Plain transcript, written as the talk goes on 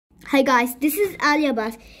Hi guys, this is Ali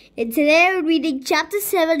Abbas, and today we're reading chapter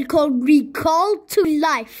 7 called Recall to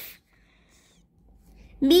Life.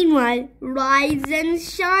 Meanwhile, rise and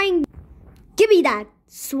shine. Give me that.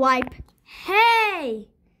 Swipe. Hey!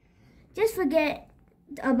 Just forget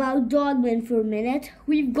about Dogman for a minute.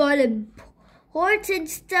 We've got important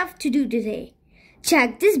stuff to do today.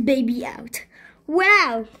 Check this baby out.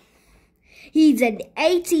 Wow! He's an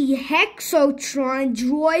 80 Hexotron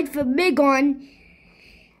Droidformigon.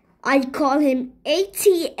 I call him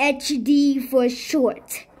ATHD for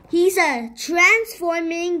short. He's a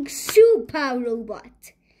transforming super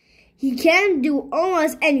robot. He can do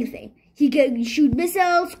almost anything. He can shoot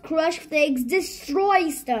missiles, crush things,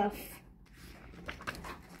 destroy stuff.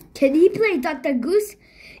 Can he play Dr. Goose?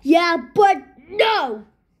 Yeah, but no!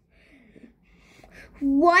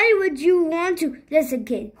 Why would you want to? Listen,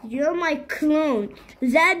 kid, you're my clone.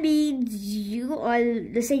 That means you are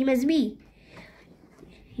the same as me.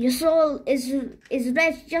 Your soul is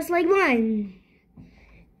rich just like mine.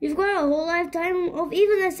 You've got a whole lifetime of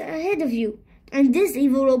evilness ahead of you. And this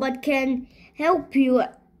evil robot can help you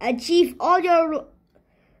achieve all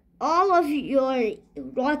of your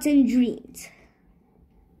rotten dreams.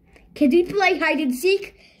 Can we play hide and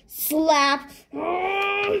seek? Slap.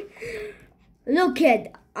 Look,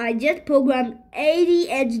 kid, I just programmed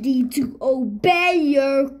ADHD to obey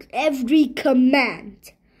your every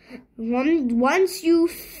command. Once you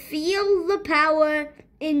feel the power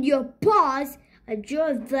in your paws, I'm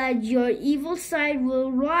sure that your evil side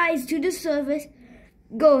will rise to the surface.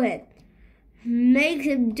 Go ahead. Make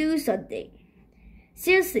him do something.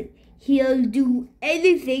 Seriously, he'll do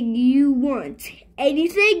anything you want.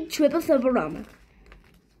 Anything, triple Thumperama.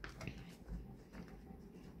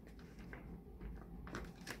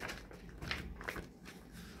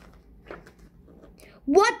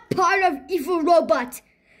 What part of evil robot?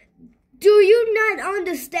 Do you not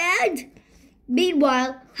understand?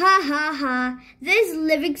 Meanwhile, ha ha ha, this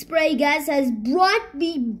living spray gas has brought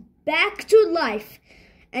me back to life.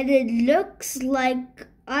 And it looks like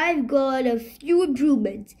I've got a few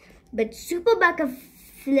improvements. But Super Mecha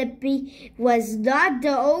Flippy was not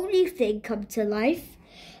the only thing come to life.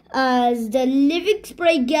 As the living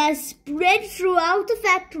spray gas spread throughout the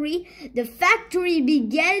factory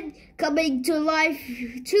began coming to life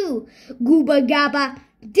too. Gooba Gabba.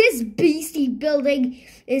 This beasty building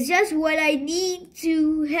is just what I need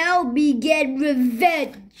to help me get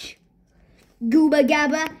revenge. Gooba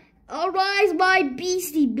Gabba, arise my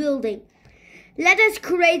beasty building. Let us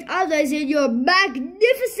create others in your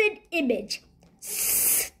magnificent image.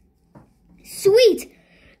 Sweet.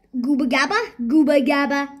 Gooba Gabba, Gooba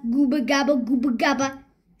Gabba, Gooba Gabba, Gooba Gabba.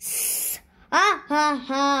 Ha ha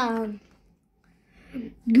ha.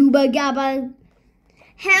 Gooba Gabba.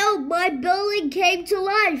 Help, my building came to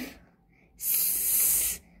life.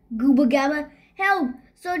 Gooba Gabba, help,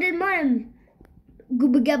 so did mine.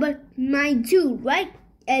 Gooba Gabba, mine too, right?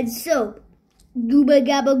 And so, Gooba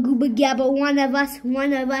Gabba, one of us.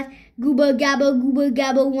 Gooba Gabba,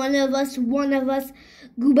 one of us.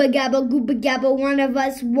 Gooba Gabba, one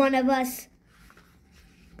of us.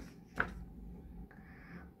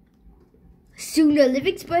 Soon the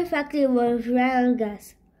living spray factory was around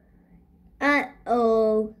us.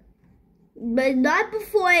 Uh-oh. But not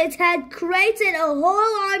before it had created a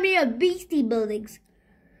whole army of beastie buildings.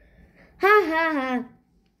 Ha ha ha.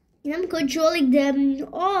 I'm controlling them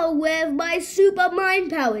all with my super mind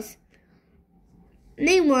powers.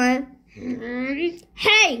 Meanwhile,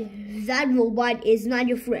 hey, that robot is not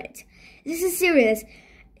your friend. This is serious.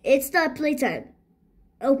 It's not playtime.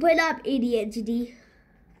 Open up, ADHD.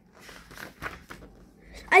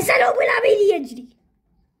 I said open up, ADHD.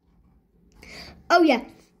 Oh yeah,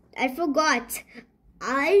 I forgot.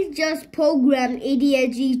 I just programmed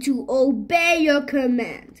ADHD to obey your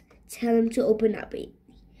command. Tell him to open up, ADHD.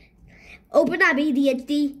 Open up,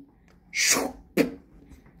 ADHD.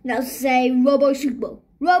 Now say Robo Shoot Mode.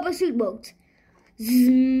 Robo Shoot Mode.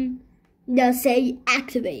 Now say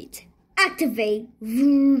activate. Activate.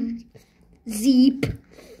 Zeep.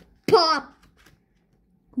 Pop.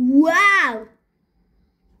 Wow.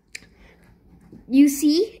 You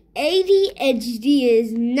see? ADHD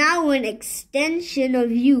is now an extension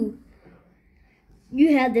of you.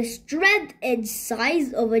 You have the strength and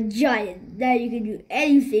size of a giant. Now you can do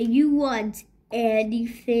anything you want.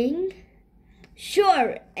 Anything?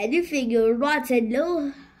 Sure, anything your rotten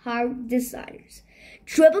little heart desires.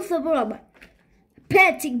 Triple Thumperama,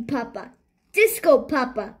 Panting Papa, Disco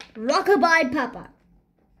Papa, Rockabye Papa.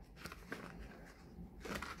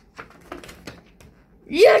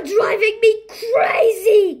 You're driving me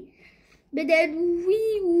crazy! But then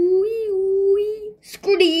wee,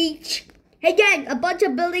 screech. Again, a bunch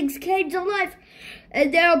of buildings came to life,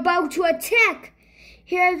 and they're about to attack.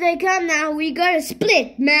 Here they come now. We gotta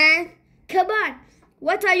split, man. Come on.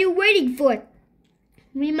 What are you waiting for?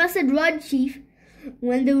 We mustn't run, Chief.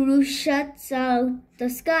 When the roof shuts out the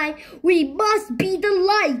sky, we must be the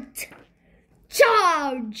light.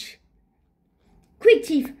 Charge! Quick,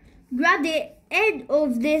 Chief. Grab the end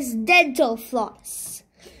of this dental floss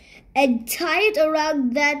and tie it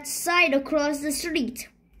around that sign across the street.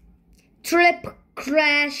 Trip,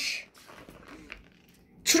 crash.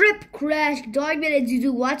 Trip, crash. Dogman and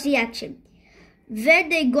Zuzu watch the action. Then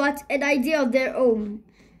they got an idea of their own.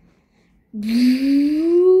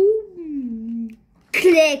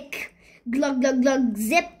 Click. Glug, glug, glug.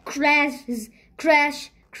 Zip, crash,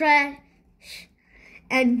 crash, crash.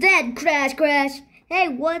 And then crash, crash. Hey,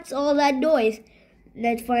 what's all that noise?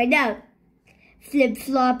 Let's find out. Flip,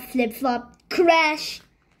 flop, crash.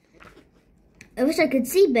 I wish I could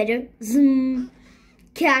see better. Zoom.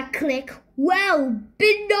 Cat click. Wow,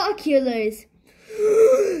 binoculars.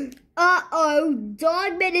 Uh-oh,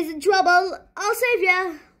 Dogman is in trouble. I'll save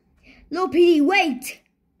ya. Li'l Petey, wait.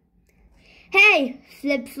 Hey,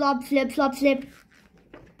 flip, flop, flip.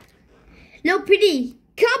 Li'l Petey,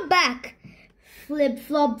 come back. Flip,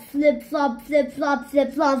 flop, flip. Flip, flop, flip. Flip, flop,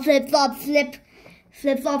 flip,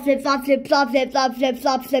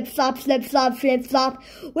 flop.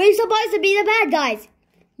 We're supposed to be the bad guys.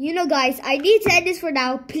 You know, guys, I need to end this for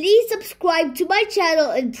now. Please subscribe to my channel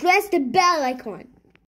and press the bell icon.